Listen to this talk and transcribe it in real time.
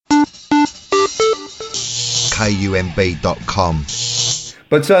bertween.com.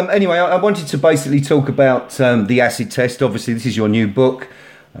 But anyway, I wanted to basically talk about the acid test. Obviously, this is your new book,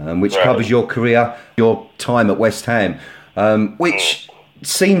 which covers your career, your time at West Ham, which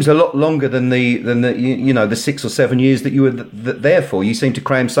seems a lot longer than the 6 or 7 years that you were there for. You seem to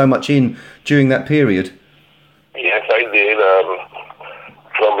cram so much in during that period. Yes, I did.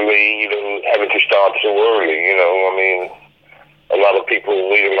 Probably having to start so early. I mean, a lot of people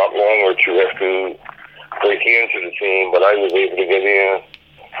wait a lot longer to have to break into the team, but I was able to get in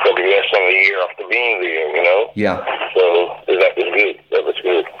probably less than a year after being there, Yeah. So that was good. That was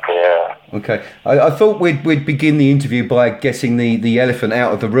good. Yeah. Okay. I thought we'd begin the interview by getting the elephant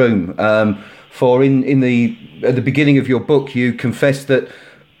out of the room. For at the beginning of your book, you confessed that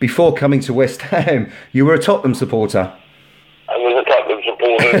before coming to West Ham, you were a Tottenham supporter. I was a Tottenham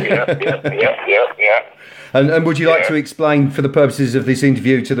supporter. Yeah. And would you like to explain, for the purposes of this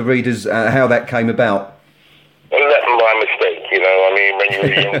interview, to the readers how that came about? Well, that's by mistake, I mean, when you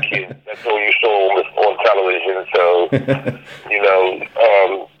were a young kid, that's all you saw on television. So,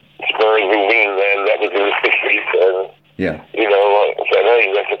 Spurs would win, and that was in the 60s. And, I said,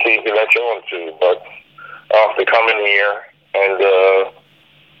 hey, that's a team to latch on to. But after coming here and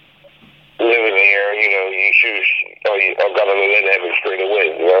living here, you choose, I've got to let have it straight away,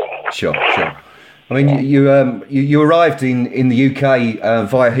 Sure. I mean, you arrived in the UK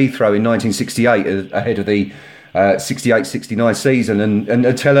via Heathrow in 1968 ahead of the 68-69 season,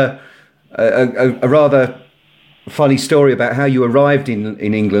 and tell a rather funny story about how you arrived in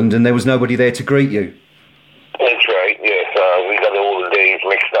England and there was nobody there to greet you. That's right, yes. We got all the days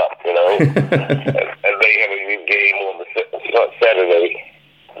mixed up, and they had a good game on the Saturday,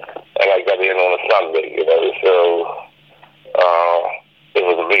 and I got in on a Sunday, so it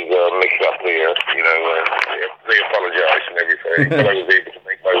was a big mix-up there, they apologized and everything, but I was able to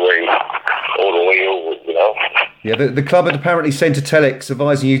make my way all the way over, Yeah, the club had apparently sent a telex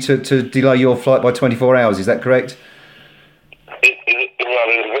advising you to delay your flight by 24 hours, is that correct? It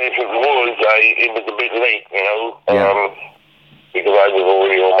was a bit late, because I was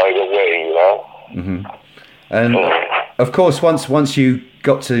already on my way, Mm-hmm. And of course, once you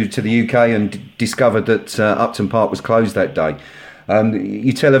got to the UK and discovered that Upton Park was closed that day,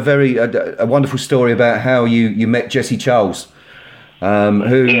 you tell a wonderful story about how you met Jessie Charles,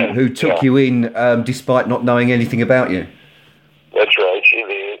 who took you in despite not knowing anything about you. That's right, she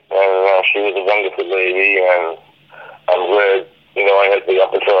did. She was a wonderful lady, and I'm glad, I had the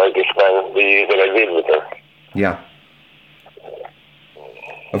opportunity to spend the years that I did with her. Yeah.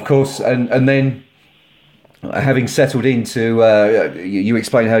 Of course, and then having settled into, you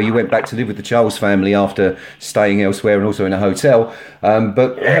explained how you went back to live with the Charles family after staying elsewhere and also in a hotel,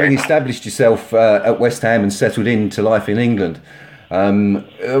 but having established yourself at West Ham and settled into life in England,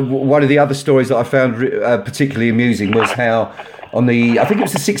 one of the other stories that I found particularly amusing was how on I think it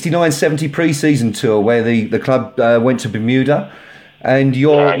was the 69-70 pre-season tour where the club went to Bermuda, and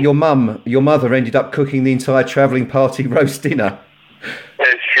your mother ended up cooking the entire travelling party roast dinner.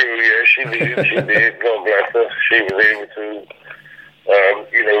 That's true, yeah, she did. God bless her. She was able to,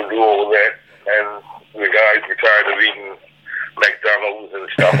 do all that. And the guys were tired of eating McDonald's and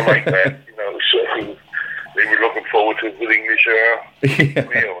stuff like that, so they were looking forward to a good English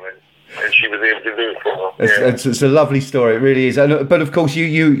meal. And she was able to do it for them. It's a lovely story, it really is. But of course,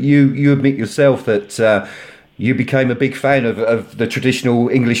 you admit yourself that you became a big fan of the traditional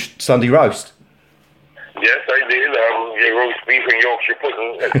English Sunday roast. Yes, I did. Roast beef and Yorkshire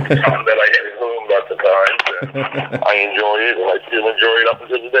pudding at the time that I had at home lots of times. I enjoy it, and I still enjoy it up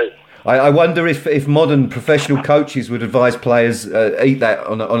until today. I wonder if modern professional coaches would advise players eat that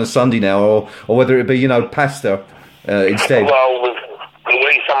on a Sunday now, or whether it be pasta instead. Well, with the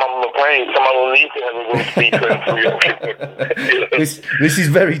way some of them are playing, some of them need to have a roast beef and some Yorkshire pudding. This is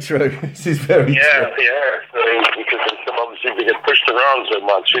very true. This is very true. Yeah. So, because some of them seem to get pushed around so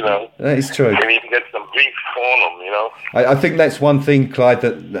much, That is true. They need to get some beef on them, I think that's one thing, Clyde,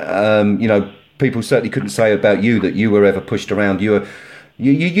 that people certainly couldn't say about you, that you were ever pushed around. You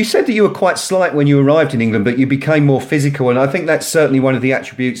said that you were quite slight when you arrived in England, but you became more physical, and I think that's certainly one of the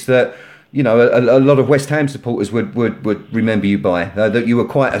attributes that a lot of West Ham supporters would remember you by. That you were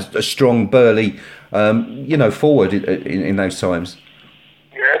quite a strong, burly, forward in those times.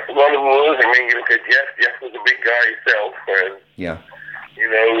 Yes, a lot of them was. I mean, you look at Jeff. Jeff was a big guy himself, and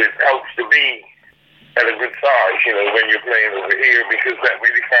it helps to be at a good size, when you're playing over here, because that way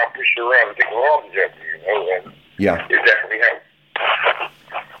they can't push you around and take advantage of you, and it definitely helps.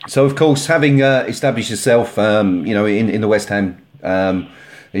 So, of course, having established yourself, in the West Ham,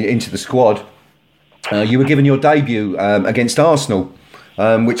 into the squad, you were given your debut against Arsenal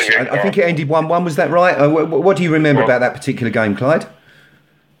which I think it ended 1-1. Was that right? What do you remember about that particular game, Clyde?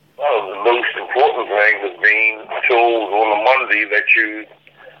 Well, the most important thing was being told on a Monday that you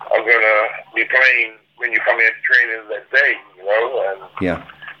are going to be playing when you come into training that day, you know, and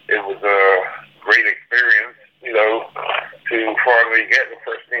it was a great experience, you know, to finally get the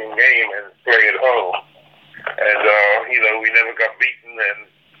first team game and play at home. And, you know, we never got beaten, and,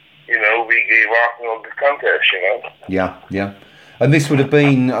 you know, we gave Arsenal the contest, you know. Yeah. And this would have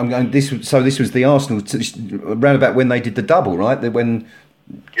been, this was the Arsenal, around about when they did the double, right? When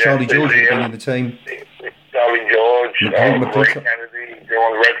Charlie George had been in the team. Charlie George, Ray Kennedy,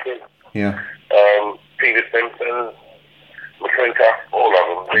 John Redford, Peter Simpson, McClintock, all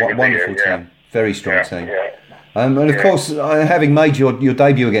of them. Wonderful team, very strong team. Yeah. And of course, having made your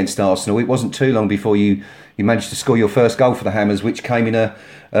debut against Arsenal, it wasn't too long before you managed to score your first goal for the Hammers, which came in a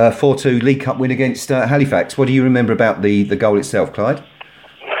 4-2 League Cup win against Halifax. What do you remember about the goal itself, Clyde?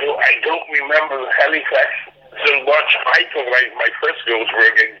 I don't remember Halifax so much. I thought my first goals were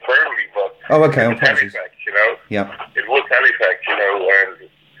against Burnley, but it was Halifax, you know. Yeah. It was Halifax, you know, and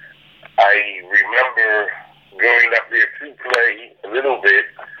I remember going up there to play a little bit,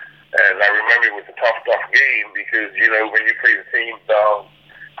 and I remember it was a tough game because, you know, when you play the team down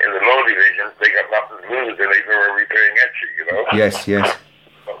in the lower divisions, they got nothing to lose, and they were repairing at you know. Yes.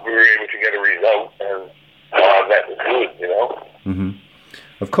 But we were able to get a result, and that was good, you know. Mm-hmm.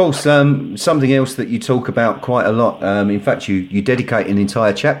 Of course, something else that you talk about quite a lot. In fact, you dedicate an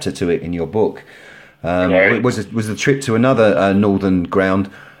entire chapter to it in your book. It was the trip to another northern ground,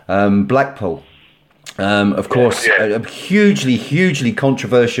 Blackpool. Of course, a hugely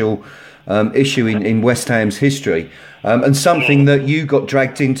controversial issue in West Ham's history, and something that you got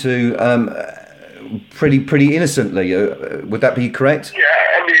dragged into pretty innocently. Would that be correct? Yeah,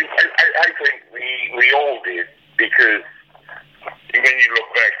 I mean, I think we all did, because when you look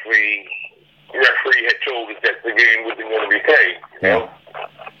back, the referee had told us that the game wasn't going to be played, you know.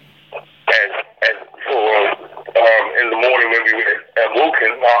 And so in the morning when we were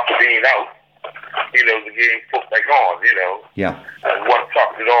woken after being out, you know, the game put back on, you know. Yeah. And what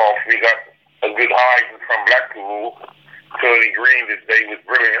topped it off, we got a good hiding from Blackpool. Tony Green this day was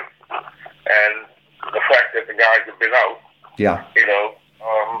brilliant. And the fact that the guys have been out, you know,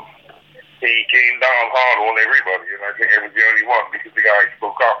 he came down hard on everybody. And I think I was the only one, because the guy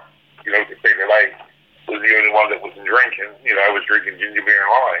spoke up, you know, to say that I was the only one that wasn't drinking. You know, I was drinking ginger beer and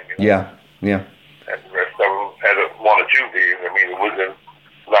wine. You know? Yeah. And the rest of them had one or two beers. I mean, it wasn't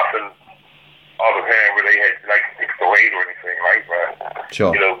nothing other than where they had like 6 or 8 or anything like that.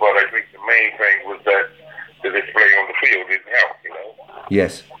 Sure. You know, but I think the main thing was that the display on the field didn't help, you know.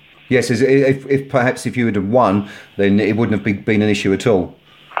 Yes, if perhaps if you would have won, then it wouldn't have been an issue at all.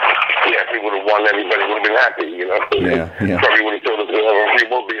 Yeah, if we would have won, everybody would have been happy, you know. Yeah. Probably would have told us to have a few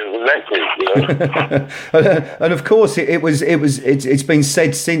more beers the next week, you know. And of course, it's been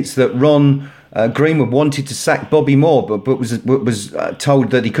said since that Ron Greenwood wanted to sack Bobby Moore, but was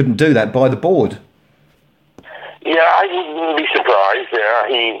told that he couldn't do that by the board. Yeah, I wouldn't be surprised. Yeah,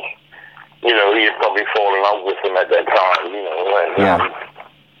 he had probably fallen out with him at that time, you know,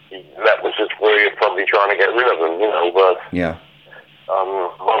 and that was just where he was probably trying to get rid of him, you know. But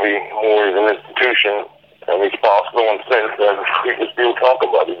Bobby Moore is an institution, and he's passed on since, and people still talk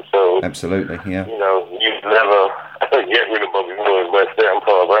about him. So absolutely, yeah. You know, you never get rid of Bobby Moore in West Ham,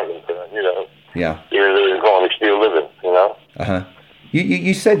 you know. Yeah. He's going to still living, you know.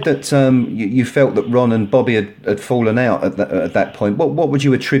 You said that you felt that Ron and Bobby had fallen out at that point. What would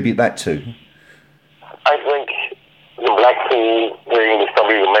you attribute that to? I think the Blackpool thing was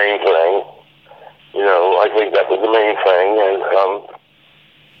probably the main thing. You know, I think that was the main thing, and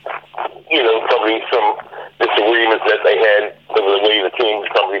you know, probably some disagreements that they had over the way the team was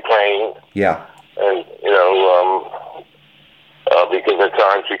probably playing. Yeah. And you know, because at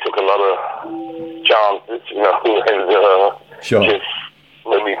times we took a lot of chances, you know, and sure. Just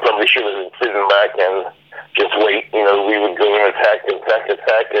when we probably should have been sitting back and just wait. You know, we would go and attack,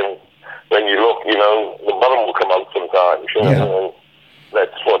 and when you look, you know, the bottom will come out sometimes. You know, and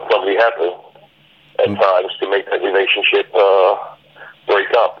that's what probably happened at times to make that relationship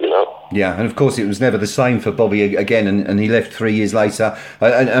break up. You know. Yeah, and of course it was never the same for Bobby again, and he left 3 years later.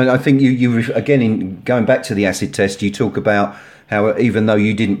 And I think you again, in going back to the acid test, you talk about how even though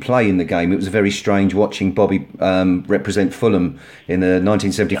you didn't play in the game, it was very strange watching Bobby represent Fulham in the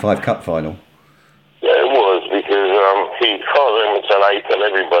 1975 Cup final. Yeah, it was, because he's father, and I tell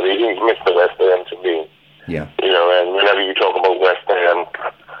everybody, he's Mr. West Ham to me. Yeah. You know, and whenever you talk about West Ham,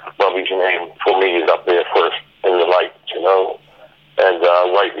 Bobby's name, for me, is up there first in the light, you know. And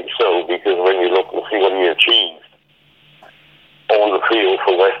rightly so, because when you look and see what he achieved, on the field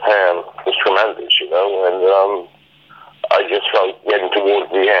for West Ham was tremendous, you know, and I just felt getting towards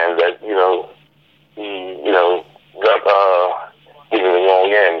the end that, you know, he, you know, got given the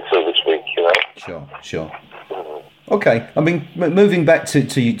wrong end, so to speak, you know. Sure. Okay, I mean, moving back to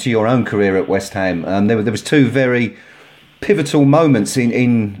your own career at West Ham, there was two very pivotal moments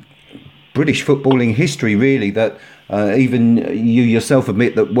in British footballing history, really, that even you yourself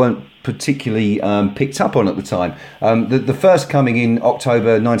admit that weren't particularly picked up on at the time. The first coming in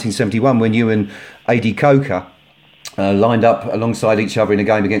October 1971, when you and A.D. Coker lined up alongside each other in a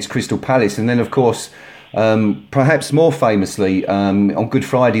game against Crystal Palace, and then, of course, perhaps more famously, on Good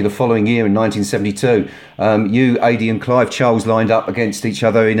Friday the following year in 1972, you, Adi, and Clive Charles lined up against each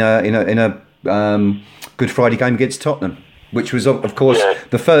other in a Good Friday game against Tottenham, which was, of course,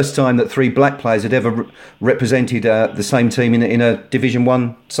 the first time that three black players had ever represented the same team in a Division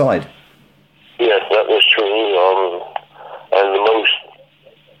 1 side. Yes, that was true. And the most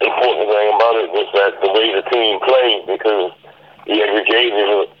important thing about it was that the way the team played, because the aggregated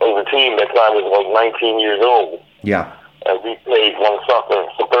of the team that time was about 19 years old. Yeah. And we played one soccer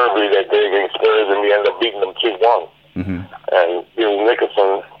superbly that day against Spurs, and we ended up beating them 2-1. Mm-hmm. And Bill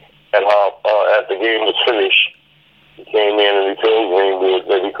Nicholson, as the game was finished, he came in and he told me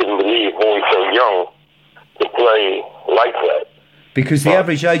that he couldn't believe boy so young to play like that. Because the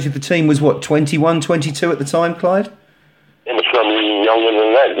average age of the team was, what, 21, 22 at the time, Clyde? It was probably younger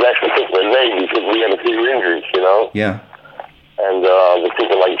than that. That's particular name, because we had a few injuries, you know? Yeah. And the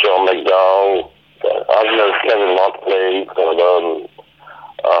people like John McDowell, Kevin Mott played,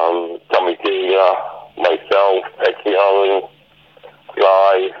 Tommy Taylor, myself, Betsy Holland,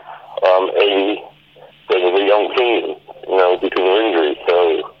 Clyde, Eddie. They was a young team, you know, because of injury. So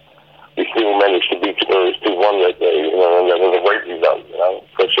we still managed to beat Spurs 2-1 that day, you know, and that was a great result, you know,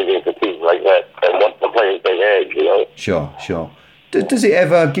 especially against a team like that. And what the players they had, you know. Sure. Does it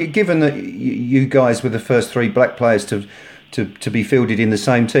ever, given that you guys were the first three black players to be fielded in the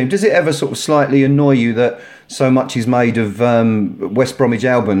same team, does it ever sort of slightly annoy you that so much is made of West Bromwich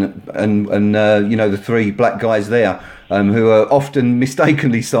Albion and you know, the three black guys there, who are often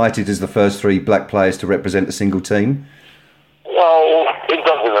mistakenly cited as the first three black players to represent a single team? Well, it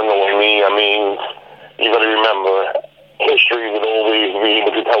doesn't annoy me. I mean, you got to remember, history would always be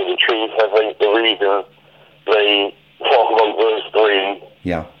able to tell the truth. I think the reason they talk about those three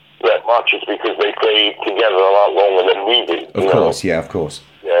that much is because they played together a lot longer than we did. Of course. Yeah,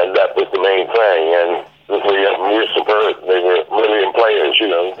 that was the main thing. And the three of them were superb. They were brilliant players, you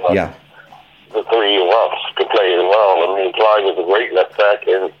know. Yeah. The three of us could play as well. I mean, Clyde was a great left back,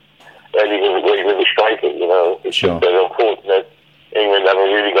 and Eddie was a great little striker, you know. It's just that unfortunate England never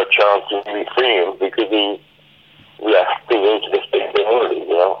really got a chance to really see him because he left to go to the States early,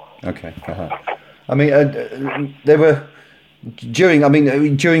 you know. Okay. I mean, there were during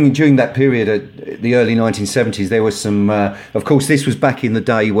that period, the early 1970s, there was some. Of course, this was back in the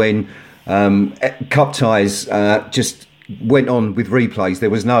day when cup ties just went on with replays.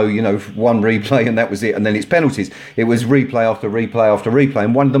 There was no, you know, one replay and that was it, and then it's penalties. It was replay after replay after replay,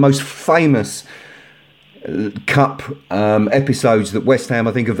 and one of the most famous cup episodes that West Ham,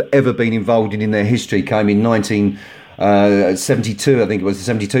 I think, have ever been involved in their history came in 1972. I think it was the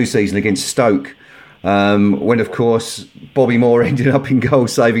 72 season against Stoke, when, of course, Bobby Moore ended up in goal,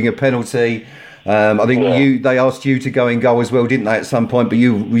 saving a penalty. I think they asked you to go in goal as well, didn't they, at some point? But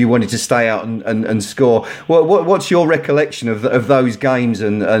you wanted to stay out and score. What's your recollection of those games?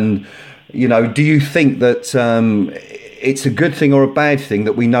 And you know, do you think that it's a good thing or a bad thing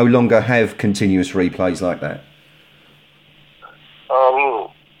that we no longer have continuous replays like that?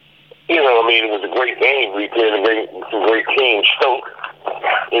 You know, I mean, it was a great game. We played a great team, Stoke.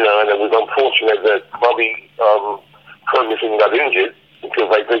 You know, and it was unfortunate that Bobby Ferguson got injured,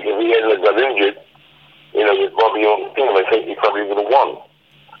 because I think if he hadn't got injured, you know, with Bobby on the team, I think he probably would have won.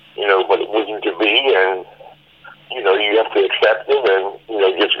 You know, but it wasn't to be, and, you know, you have to accept it and, you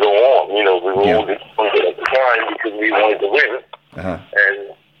know, just go on. You know, we were all disappointed at the time because we wanted to win.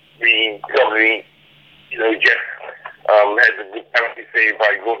 And we probably, you know, just had the good penalty save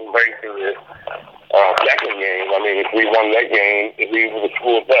by Gordon Banks in the second game. I mean, if we won that game, if we would have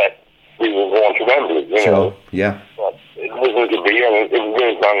scored that, we were going to Wembley, you know. But it wasn't to be, and it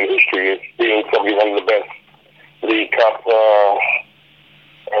goes down in history as being probably one of the best League Cup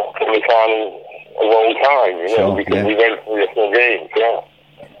semi-finals of all time, you know, because we went 3 or 4 games,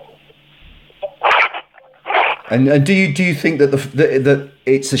 And do you think that that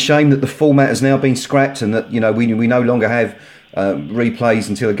it's a shame that the format has now been scrapped, and that, you know, we no longer have replays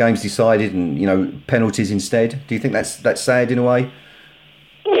until the game's decided, and, you know, penalties instead? Do you think that's sad in a way?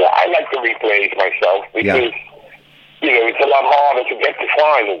 Yeah, I like the replays myself because it's a lot harder to get to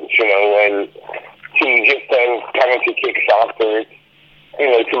finals, and to just penalty kicks after it,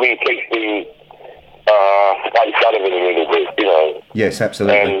 to me takes the spice out of it a little bit, Yes,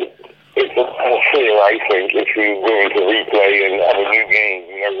 absolutely. And it's unfair, I think, if you go into replay and have a new game,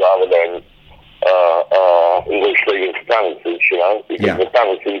 rather than go straight into penalties, because the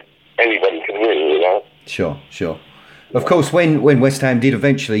penalty, anybody can win, Sure. Of course, when West Ham did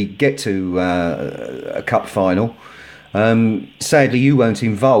eventually get to a cup final, sadly you weren't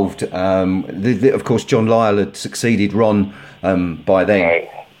involved. Of course, John Lyall had succeeded Ron by then. Right.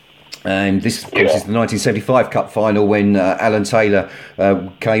 And this, of course, is the 1975 Cup final when Alan Taylor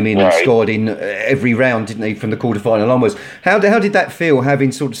came in and scored in every round, didn't he, from the quarter-final onwards. How did that feel,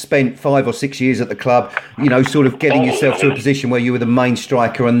 having sort of spent 5 or 6 years at the club, sort of getting yourself to a position where you were the main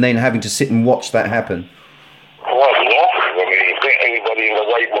striker and then having to sit and watch that happen? Well, it's awesome. I mean, anybody in the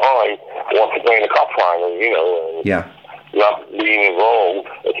right mind wants to play in the Cup final, Yeah. Not being involved,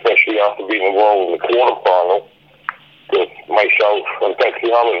 especially after being involved in the quarter-final. With myself and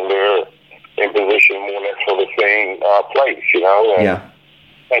Betsy Holland, we're in position more or less for the same place, And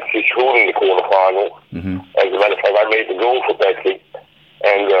Betsy scored in the quarterfinal. Mm-hmm. As a matter of fact, I made the goal for Betsy.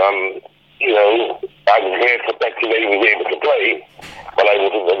 And, I was glad for Betsy that he was able to play, but I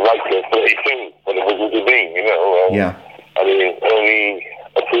would have liked to play too, but it wasn't to be, I mean, only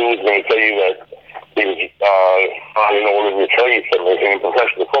a fool is going to tell you that he was in all of your trades. In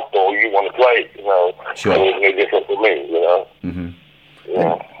professional football, you want to play, Sure. And it's no different for me, Mm-hmm.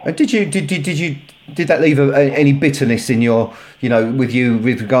 Yeah. And did that leave any bitterness in your,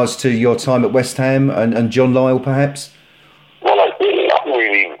 with regards to your time at West Ham and John Lyall, perhaps? Well, not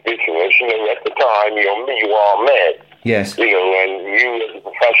really bitterness. At the time, you are mad. Yes. And you as a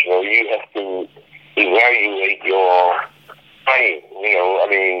professional, you have to evaluate your playing. I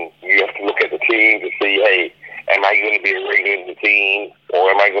mean, you have to look at the team to see, hey, am I going to be a regular in the team, or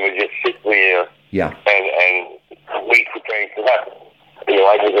am I going to just sit there and wait for things to happen?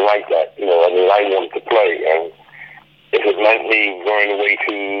 I wasn't like that. I wanted to play, and if it meant me going away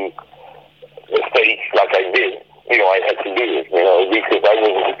to the States like I did, I had to do it, because I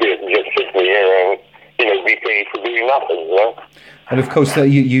wasn't prepared to just sit there and, be paid for doing nothing, And of course,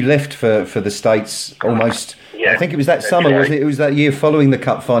 you left for the States almost. I think it was that summer, wasn't it? It was that year following the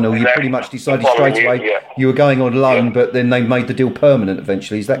Cup final. You pretty much decided straight away you were going on loan, but then they made the deal permanent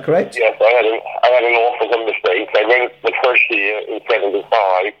eventually. Is that correct? Yes, I had an offer from the States. I went the first year in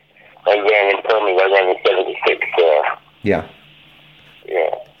 '75, and then in permanent I went in '76. Yeah.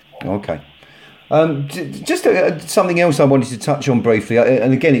 Okay. Just something else I wanted to touch on briefly,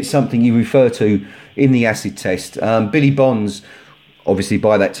 and again, it's something you refer to in the acid test. Billy Bonds, obviously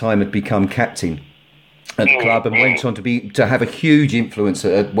by that time, had become captain at the club and went on to have a huge influence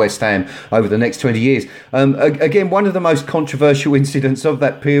at West Ham over the next 20 years. Again, one of the most controversial incidents of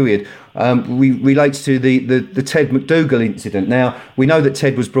that period relates to the Ted McDougall incident. Now, we know that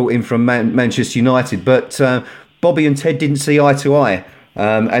Ted was brought in from Manchester United, but Bobby and Ted didn't see eye to eye,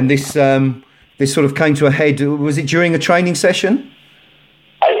 and this sort of came to a head. Was it during a training session?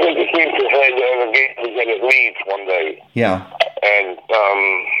 I think it came to a head again at Leeds one day. Yeah. And,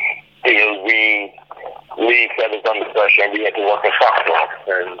 Leeds had us under pressure and we had to work our socks off.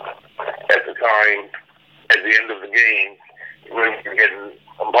 And at the time, at the end of the game, when we were getting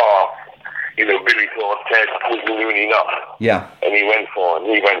a bar, Billy thought Ted wasn't doing enough. Yeah. And he went for him.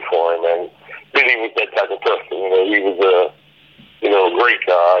 And Billy was that type of person. He was a great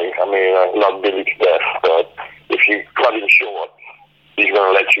guy. I mean, I love Billy to death, but if you cut him short, he's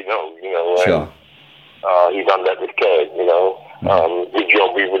going to let you know, Sure. And, he done that with Ted, Good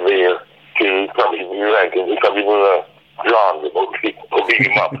job we were there to probably we probably were drawn or beat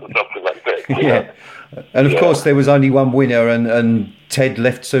him up or something like that. Yeah. And of course there was only one winner and Ted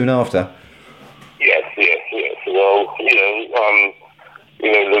left soon after. Yes. Well,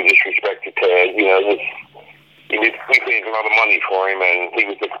 no disrespect to Ted, we paid a lot of money for him and he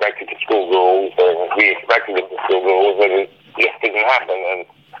was expected to score goals and we expected him to score goals and it just didn't happen, and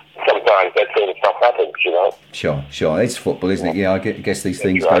sometimes that sort of stuff happens, Sure. It's football, isn't it? Yeah, I guess these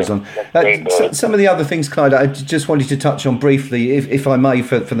things right. goes on. Some of the other things, Clyde, I just wanted to touch on briefly, if I may,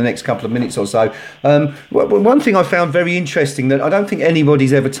 for the next couple of minutes or so. One thing I found very interesting that I don't think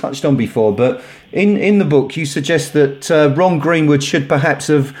anybody's ever touched on before, but in the book you suggest that Ron Greenwood should perhaps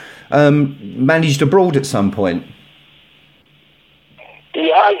have managed abroad at some point.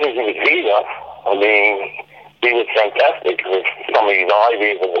 Yeah, I think he was good enough. I mean, he was fantastic with some of his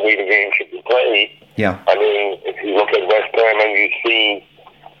ideas and the way the game should be played. Yeah. I mean, if you look at West Ham and you see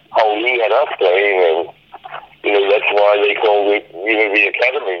how he had us playing, and that's why they called it the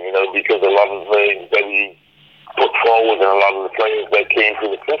academy. Because a lot of things that he put forward than a lot of the players that came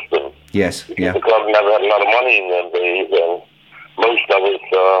through the system. Yes, because the club never had a lot of money in them days, and most of us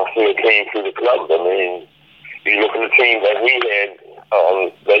came through the club. I mean, you look at the team that we had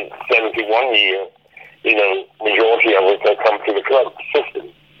that 71 year, majority of us had come through the club system.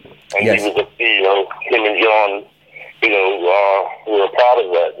 And yes. he was, him and John, were a part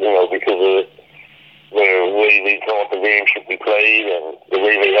of that, because of the way they thought the game should be played and the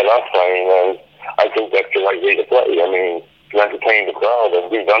way they had us playing. And I think that's the right way to play. I mean, to entertain the crowd,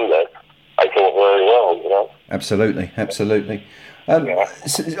 and we've done that, I thought, very well, Absolutely.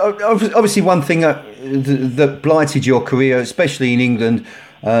 Obviously, one thing that blighted your career, especially in England,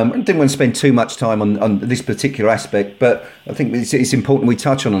 I didn't want to spend too much time on this particular aspect, but I think it's important we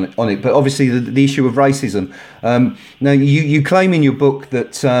touch on it. But obviously, the issue of racism. Now, you claim in your book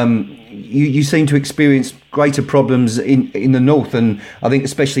that you seem to experience greater problems in the north, and I think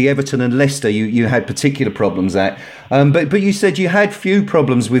especially Everton and Leicester, you had particular problems at. But you said you had few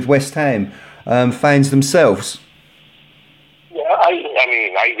problems with West Ham fans themselves. Yeah,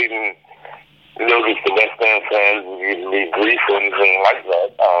 I didn't notice the West Ham fans giving me grief or anything like that.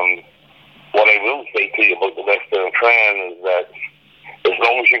 What I will say to you about the West Ham fan is that as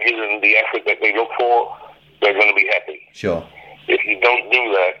long as you give them the effort that they look for, they're going to be happy. Sure. If you don't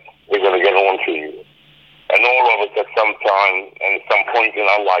do that, they're going to get on to you. And all of us at some time and some point in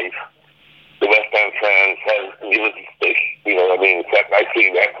our life, the West Ham fans have given us a stick. I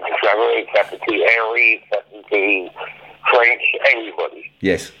see that to Trevor, it's happened to Harry, it's happened to Frank, everybody.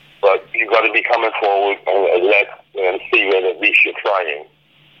 Yes. But you've got to be coming forward and see that at least you're trying.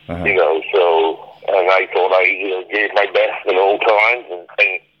 Uh-huh. And I thought I gave my best at all times and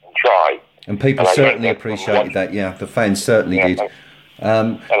tried. And people certainly appreciated that, yeah. The fans certainly did.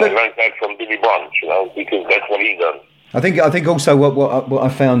 And I learned that from Billy Bunch, because that's what he done. I think also what I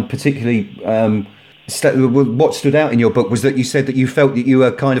found particularly what stood out in your book was that you said that you felt that you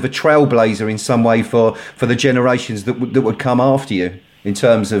were kind of a trailblazer in some way for the generations that would come after you in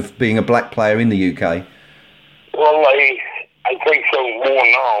terms of being a black player in the UK. Well, I think so more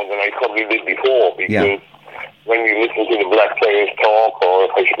now than I probably did before, because when you listen to the black players talk, or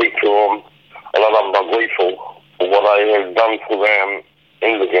if I speak to them, a lot of them are grateful for what I have done for them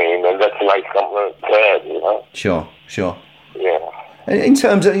in the game, and that's a nice compliment to have, Sure. Yeah. In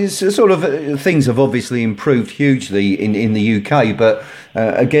terms of sort of things have obviously improved hugely in the UK, but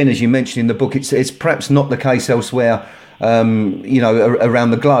again, as you mentioned in the book, it's perhaps not the case elsewhere.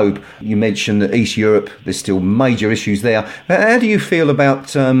 Around the globe. You mentioned that East Europe, there's still major issues there. How do you feel about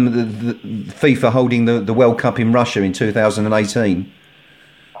the FIFA holding the World Cup in Russia in 2018?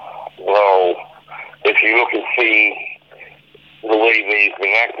 Well, if you look and see the way they've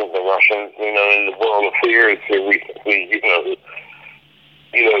been acting, the Russians, in the world affairs here recently,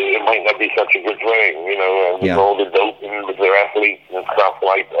 it might not be such a good thing, with all the doping with their athletes and stuff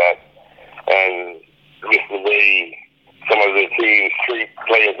like that. And just the way some of the teams treat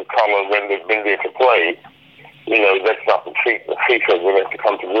players of color when they've been there to play, that's not the treat the FIFA will have to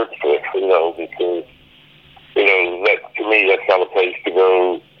come to grips with, because, that, to me, that's not a place to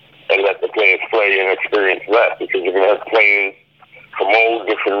go and let the players play and experience that, because you're going to have players from all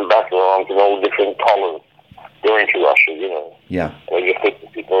different backgrounds and all different colors going to Russia, Yeah. And just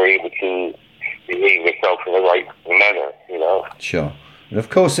that people are able to behave themselves in the right manner, Sure. And of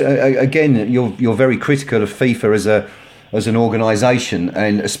course, again, you're very critical of FIFA as an organisation,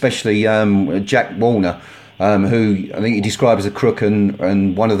 and especially Jack Warner, who I think you describe as a crook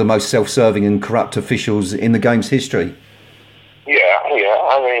and one of the most self-serving and corrupt officials in the game's history. Yeah.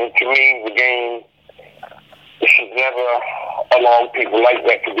 To me, the game should never allow people like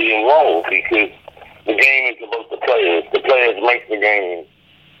that to be involved, because the game is about the players. The players make the game,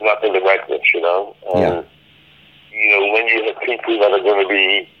 not the directors, Yeah. When you have people that are going to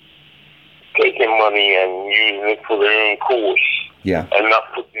be taking money and using it for their own course, and not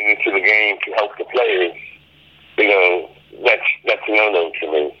putting it into the game to help the players, that's a no-no to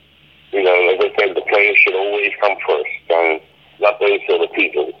me. As I said, the players should always come first, and not those sort of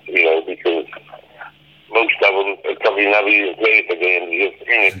people, because most of them probably never even played the game, just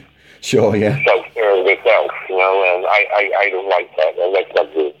in it. Sure, yeah. Self-serve themselves, and I don't like that, and that's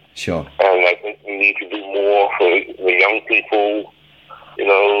not good. Sure. And I think we need to do more for the young people,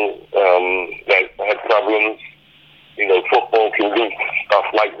 that have problems. Football can do stuff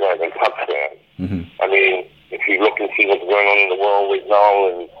like that and touchdowns. Mm-hmm. I mean, if you look and see what's going on in the world right now,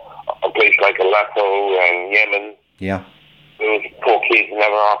 in a place like Aleppo and Yemen, those poor kids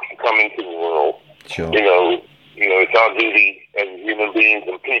never asked to come into the world. Sure. It's our duty as human beings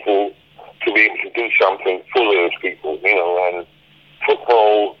and people to be able to do something for those people, and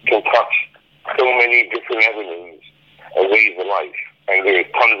football can touch so many different avenues and ways of life. And there's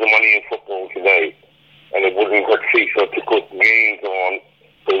tons of money in football today. And it wouldn't hurt FIFA to put games on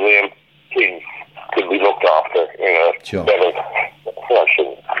so them kids could be looked after in a better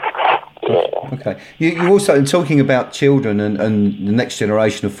fashion. Yeah. Okay. You also, in talking about children and the next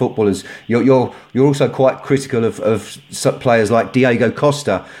generation of footballers, you're also quite critical of players like Diego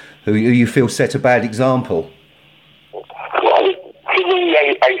Costa, who you feel set a bad example. Well, to me,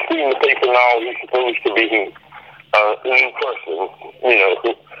 I see in the paper now he's supposed to be a new person,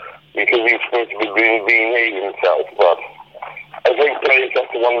 because he's supposed to be behaving himself. But I think players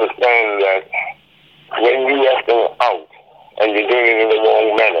have to understand that when you have them out and you're doing it in the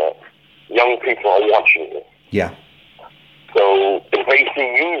wrong manner, young people are watching you. Yeah. So if they see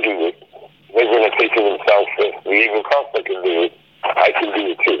you do it, they're going to think to themselves, if Diego Costa can do it, I can do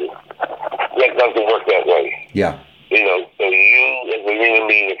it too. That doesn't work that way. Yeah. So you as a human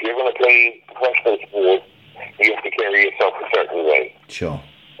being, if you're going to play professional sport, you have to carry yourself a certain way. Sure.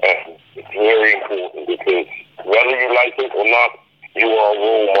 And it's very important because whether you like it or not, you are a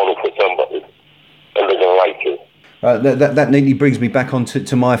role model for somebody, and they're going to like you. That neatly brings me back on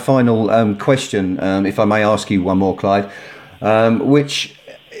to my final question, if I may ask you one more, Clyde, which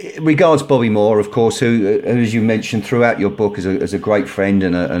regards Bobby Moore, of course, who, as you mentioned throughout your book, as a great friend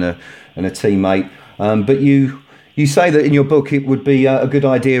and a teammate. But you say that in your book it would be a good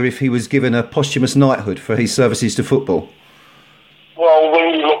idea if he was given a posthumous knighthood for his services to football. Well,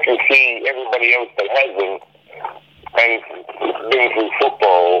 when you look and see everybody else that hasn't and been through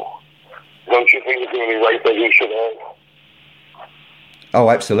football, don't you think it's only right that he should have? Oh,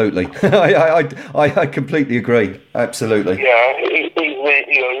 absolutely. I completely agree. Absolutely. Yeah, he's been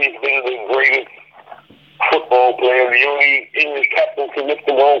the greatest football player, the only English captain to lift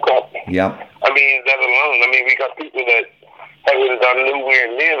the World Cup. Yeah. I mean, that alone. We got people that haven't done nowhere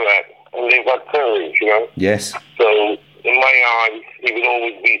near that, and they've got courage, Yes. So, in my eyes, he would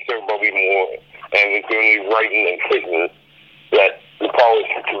always be Sir Bobby Moore, and it's only writing and fitting that the powers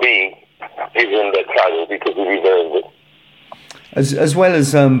to be is in that title because he deserves it. As well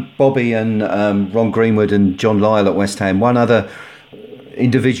as Bobby and Ron Greenwood and John Lyall at West Ham, one other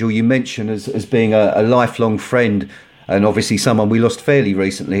individual you mentioned as being a lifelong friend, and obviously someone we lost fairly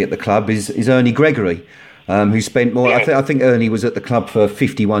recently at the club, is Ernie Gregory, who spent more. Yeah. I think Ernie was at the club for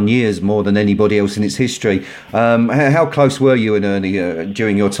 51 years, more than anybody else in its history. How close were you and Ernie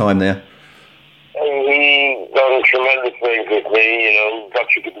during your time there? He done tremendous things with me, got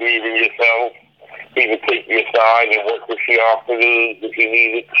you to believe in yourself. He would take you aside and work with you afterwards if you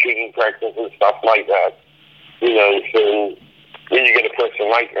needed shooting practice and stuff like that. So when you get a person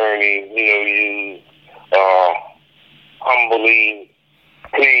like Ernie, you are humbly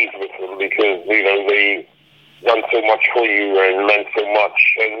pleased with him because, they done so much for you and meant so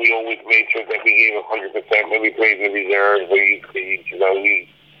much. And we always made sure that we gave 100% when we played in the reserves. He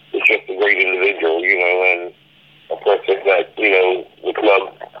was just a great individual, and a person that, the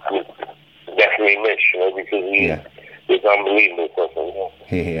club would definitely miss, because he is an unbelievable person.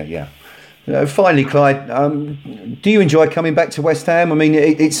 Yeah. Finally, Clyde, do you enjoy coming back to West Ham? I mean,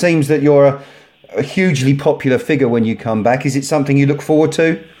 it seems that you're a hugely popular figure when you come back. Is it something you look forward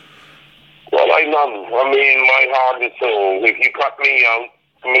to? Well, I love it. My heart and soul. If you cut me out,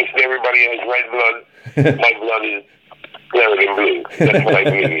 most everybody has red blood. My blood is clearer than blue. That's what I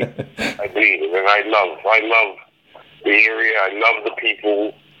believe. I believe it, and I love the area. I love the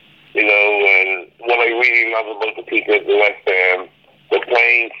people. And what I really love about the people at the West Ham, they're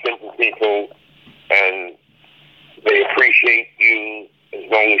plain, simple people, and they appreciate you as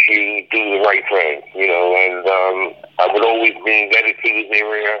long as you do the right thing, and I would always be indebted to this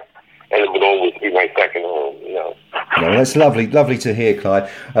area, and it would always be my second home, Well, that's lovely to hear, Clyde.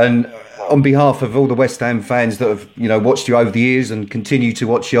 And on behalf of all the West Ham fans that have, watched you over the years and continue to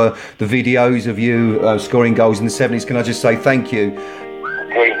watch the videos of you scoring goals in the 70s, can I just say thank you?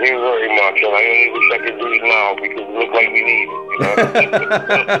 Thank you very much, and I only wish I could do it now because it looks like we need it.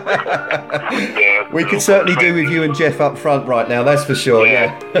 We could certainly do with you and Jeff up front right now, that's for sure.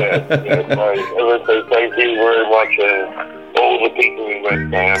 Right. Thank you very much, and all the people in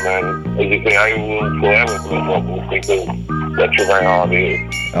West Ham, and as you say, I will forever be because that's where my heart is.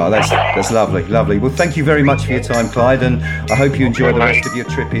 Oh, that's lovely. Well, thank you very much for your time, Clyde, and I hope you enjoy the rest of your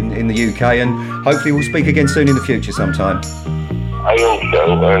trip in the UK, and hopefully we'll speak again soon in the future sometime. I hope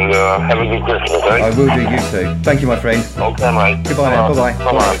so, and have a good Christmas, eh? I will do, you too. Thank you, my friend. Okay, mate. Goodbye now, bye-bye.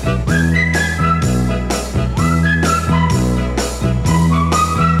 Bye-bye.